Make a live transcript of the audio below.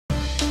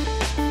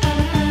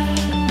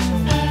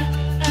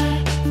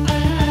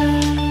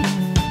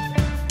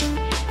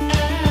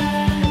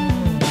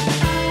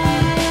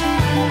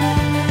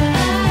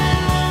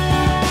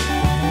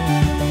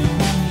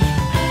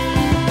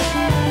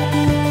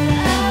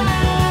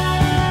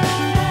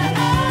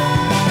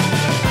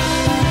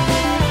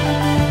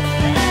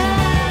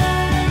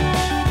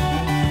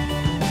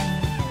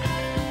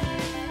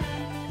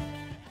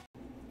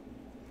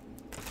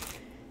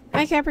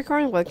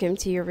Capricorn, welcome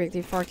to your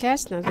weekly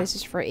forecast. Now this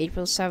is for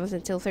April 7th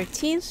until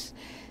 13th.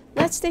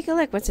 Let's take a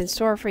look what's in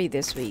store for you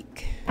this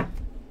week.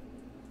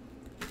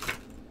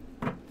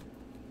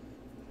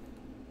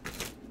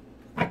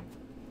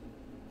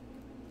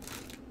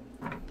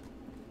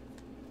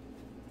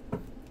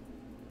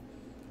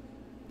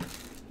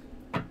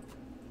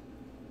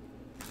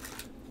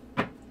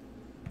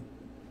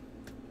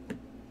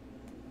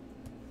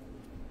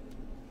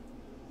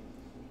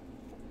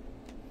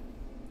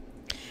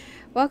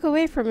 Walk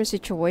away from a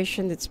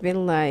situation that's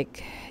been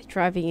like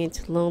driving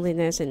into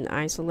loneliness and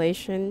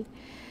isolation.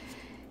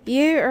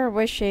 You are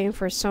wishing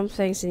for some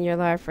things in your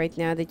life right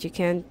now that you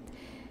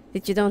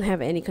don't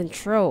have any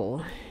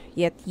control.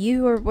 Yet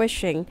you are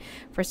wishing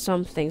for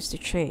some things to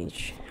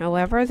change.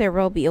 However, there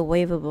will be a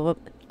wave of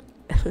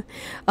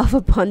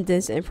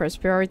abundance and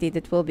prosperity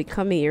that will be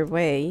coming your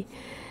way.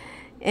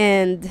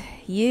 And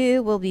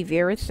you will be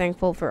very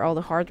thankful for all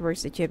the hard work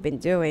that you've been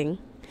doing.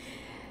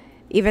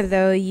 Even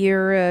though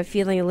you're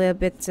feeling a little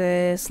bit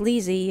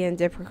sleazy and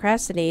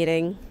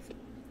procrastinating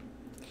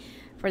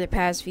for the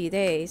past few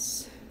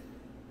days.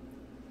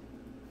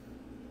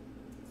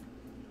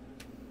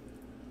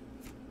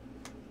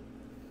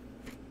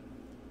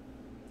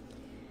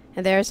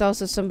 And there's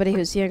also somebody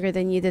who's younger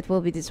than you that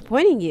will be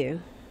disappointing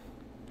you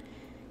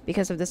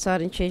because of the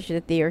sudden change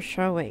that they are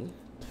showing.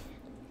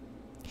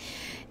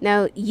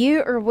 Now,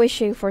 you are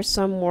wishing for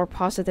some more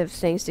positive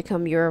things to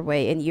come your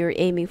way, and you're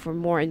aiming for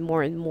more and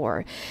more and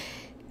more.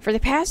 For the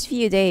past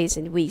few days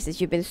and weeks that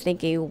you've been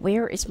thinking,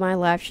 where is my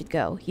life should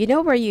go? You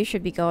know where you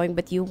should be going,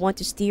 but you want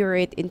to steer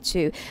it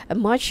into a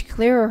much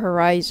clearer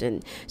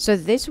horizon. So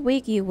this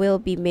week you will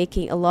be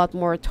making a lot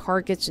more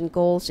targets and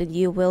goals, and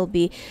you will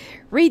be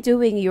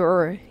redoing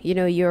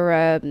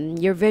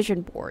your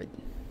vision board.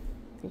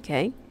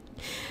 Okay?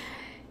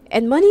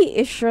 And money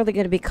is surely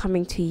going to be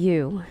coming to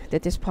you,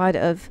 that despite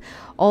of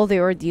all the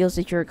ordeals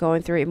that you're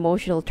going through,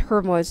 emotional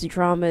turmoils,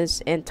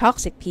 dramas, and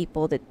toxic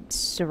people that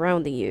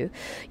surrounding you,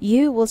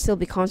 you will still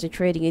be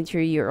concentrating into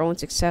your own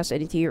success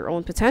and into your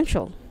own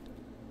potential,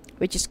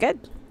 which is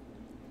good.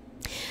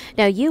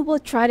 Now, you will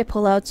try to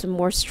pull out some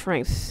more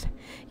strength,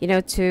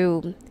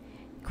 to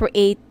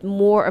create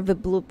more of a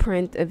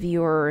blueprint of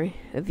your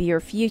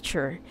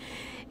future.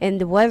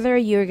 And whether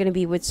you're going to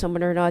be with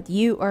someone or not,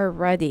 you are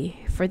ready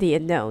for the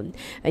unknown.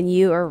 And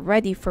you are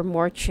ready for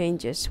more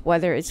changes,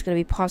 whether it's going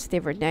to be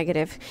positive or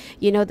negative.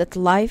 You know that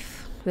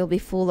life will be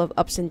full of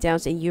ups and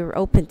downs, and you're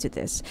open to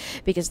this.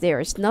 Because there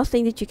is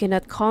nothing that you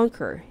cannot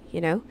conquer,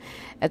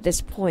 at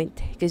this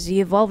point. Because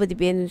you've already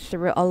been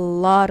through a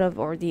lot of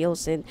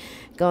ordeals and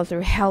gone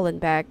through hell and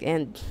back.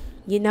 And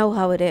you know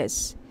how it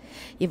is.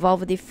 You've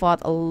already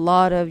fought a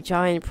lot of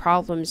giant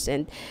problems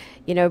and,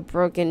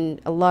 broken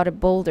a lot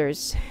of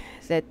boulders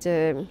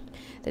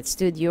that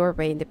stood your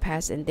way in the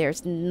past, and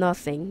there's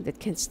nothing that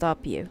can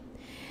stop you.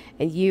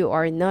 And you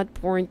are not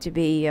born to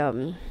be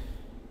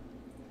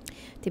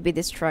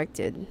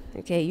distracted.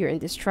 Okay, you're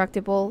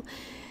indestructible.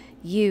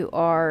 You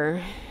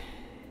are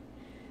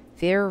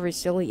very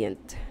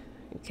resilient.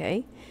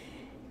 Okay,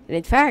 and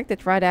in fact,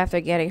 that right after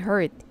getting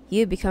hurt,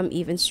 you become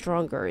even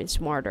stronger and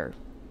smarter.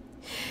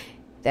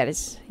 That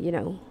is,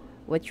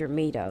 what you're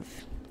made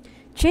of.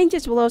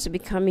 Changes will also be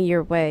coming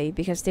your way,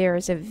 because there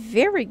is a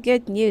very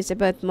good news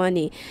about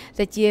money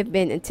that you have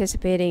been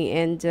anticipating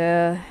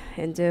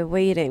and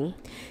waiting,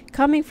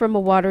 coming from a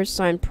water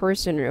sign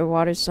person or a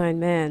water sign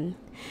man.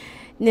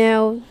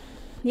 Now,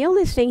 the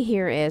only thing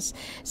here is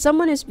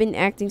someone has been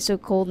acting so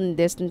cold and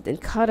distant and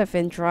cut off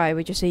and dry,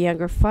 which is a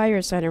younger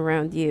fire sign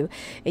around you,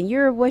 and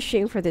you're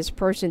wishing for this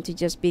person to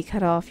just be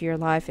cut off your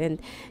life and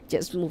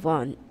just move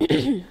on.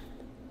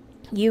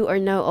 You are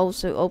now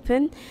also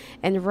open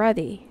and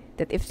ready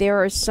that if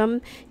there are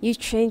some new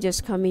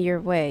changes coming your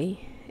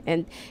way,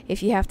 and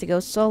if you have to go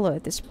solo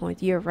at this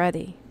point, you're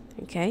ready.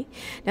 Okay,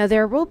 now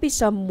there will be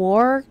some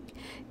more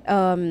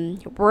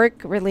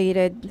work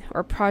related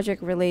or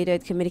project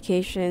related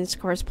communications,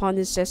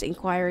 correspondences,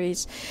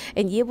 inquiries,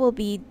 and you will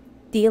be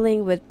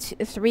dealing with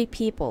 3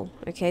 people,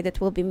 okay, that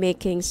will be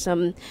making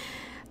some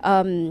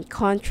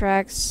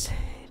contracts,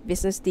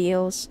 business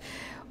deals,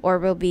 or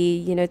will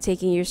be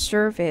taking your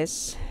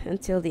service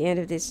until the end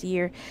of this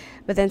year.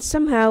 But then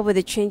somehow, with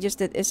the changes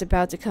that is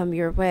about to come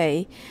your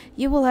way,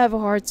 you will have a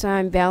hard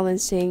time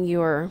balancing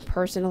your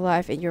personal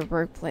life and your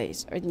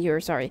workplace, or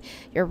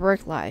your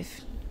work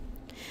life.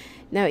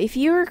 Now, if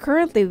you're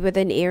currently with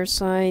an air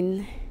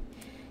sign,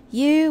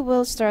 you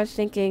will start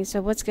thinking,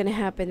 so what's going to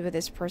happen with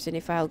this person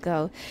if I'll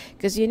go?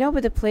 Because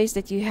with the place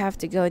that you have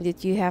to go and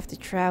that you have to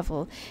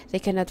travel, they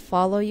cannot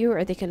follow you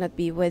or they cannot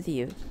be with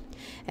you.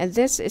 And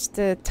this is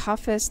the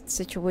toughest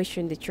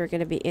situation that you're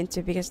going to be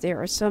into, because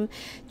there are some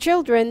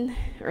children,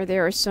 or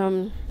there are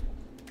some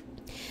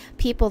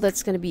people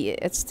that's going to be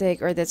at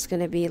stake, or that's going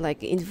to be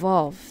like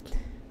involved.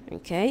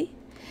 Okay,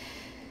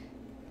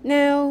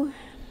 now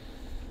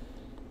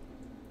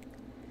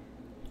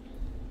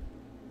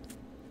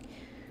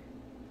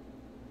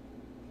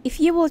if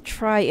you will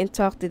try and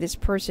talk to this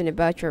person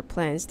about your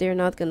plans, they're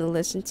not going to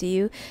listen to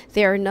you.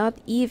 They are not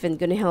even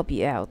going to help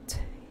you out.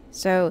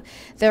 So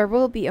there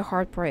will be a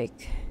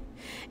heartbreak.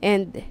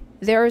 And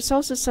there is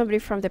also somebody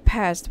from the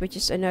past, which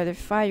is another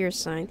fire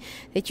sign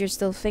that you're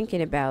still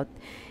thinking about.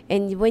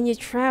 And when you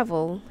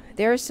travel,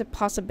 there's a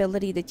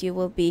possibility that you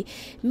will be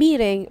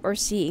meeting or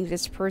seeing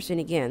this person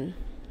again.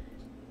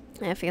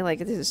 I feel like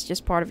this is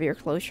just part of your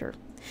closure.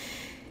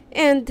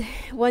 And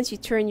once you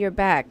turn your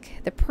back,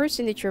 the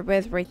person that you're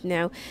with right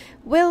now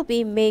will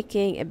be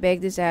making a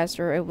big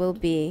disaster or will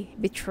be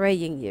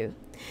betraying you.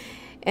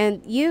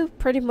 And you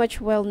pretty much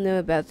well know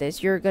about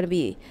this. You're going to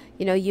be,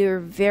 you're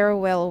very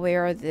well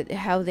aware that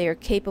how they are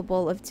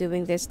capable of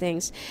doing these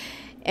things.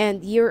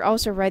 And you're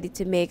also ready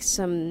to make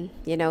some,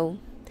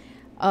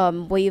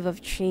 wave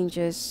of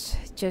changes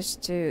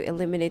just to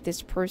eliminate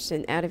this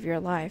person out of your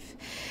life,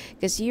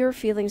 because you're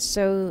feeling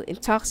so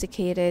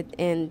intoxicated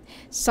and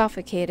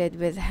suffocated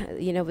with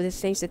with the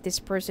things that this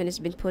person has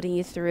been putting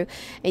you through,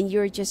 and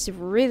you're just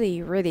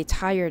really, really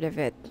tired of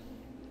it.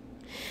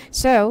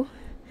 So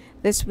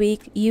this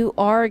week you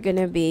are going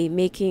to be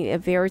making a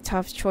very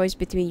tough choice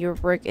between your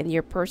work and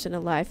your personal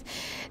life,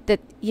 that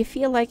you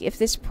feel like, if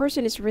this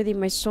person is really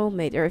my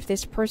soulmate, or if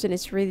this person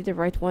is really the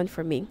right one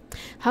for me,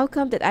 how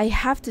come that I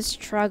have to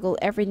struggle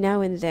every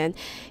now and then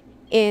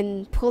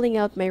in pulling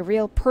out my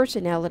real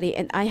personality,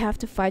 and I have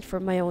to fight for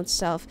my own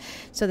self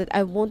so that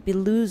I won't be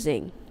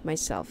losing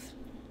myself?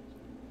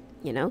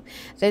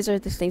 Those are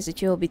the things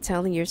that you'll be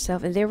telling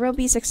yourself, and there will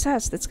be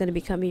success that's going to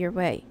be coming your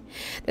way.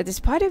 That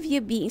despite of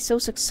you being so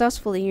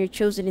successful in your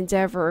chosen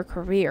endeavor or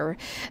career,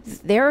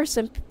 there are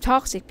some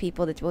toxic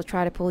people that will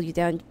try to pull you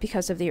down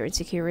because of their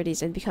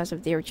insecurities and because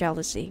of their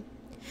jealousy.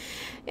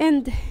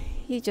 And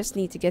you just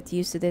need to get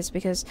used to this,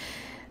 because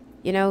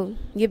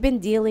you've been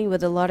dealing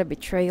with a lot of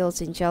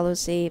betrayals and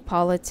jealousy,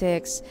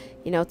 politics,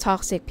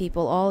 toxic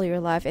people all your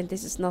life, and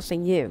this is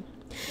nothing new.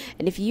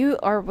 And if you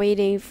are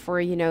waiting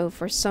for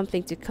for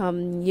something to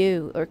come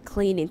new or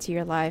clean into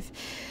your life,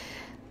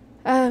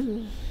 I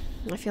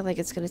feel like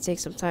it's going to take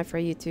some time for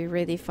you to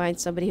really find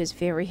somebody who's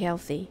very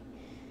healthy.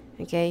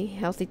 Okay,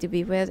 healthy to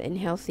be with and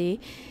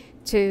healthy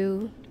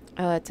to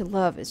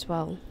love as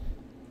well,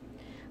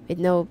 with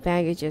no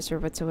baggages or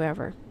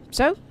whatsoever.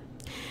 So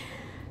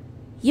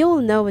you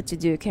will know what to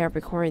do,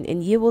 Capricorn,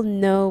 and you will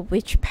know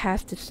which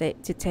path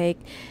to take,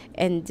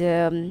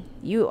 and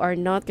you are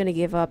not going to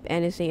give up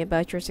anything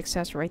about your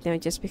success right now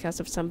just because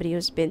of somebody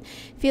who's been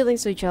feeling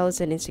so jealous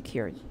and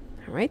insecure.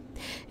 All right.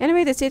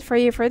 Anyway, that's it for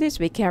you for this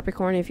week,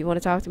 Capricorn. If you want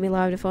to talk to me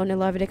live on the phone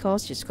and live video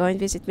calls, just go and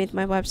visit me at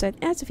my website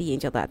at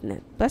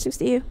sophiaangel.net. Blessings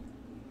to you.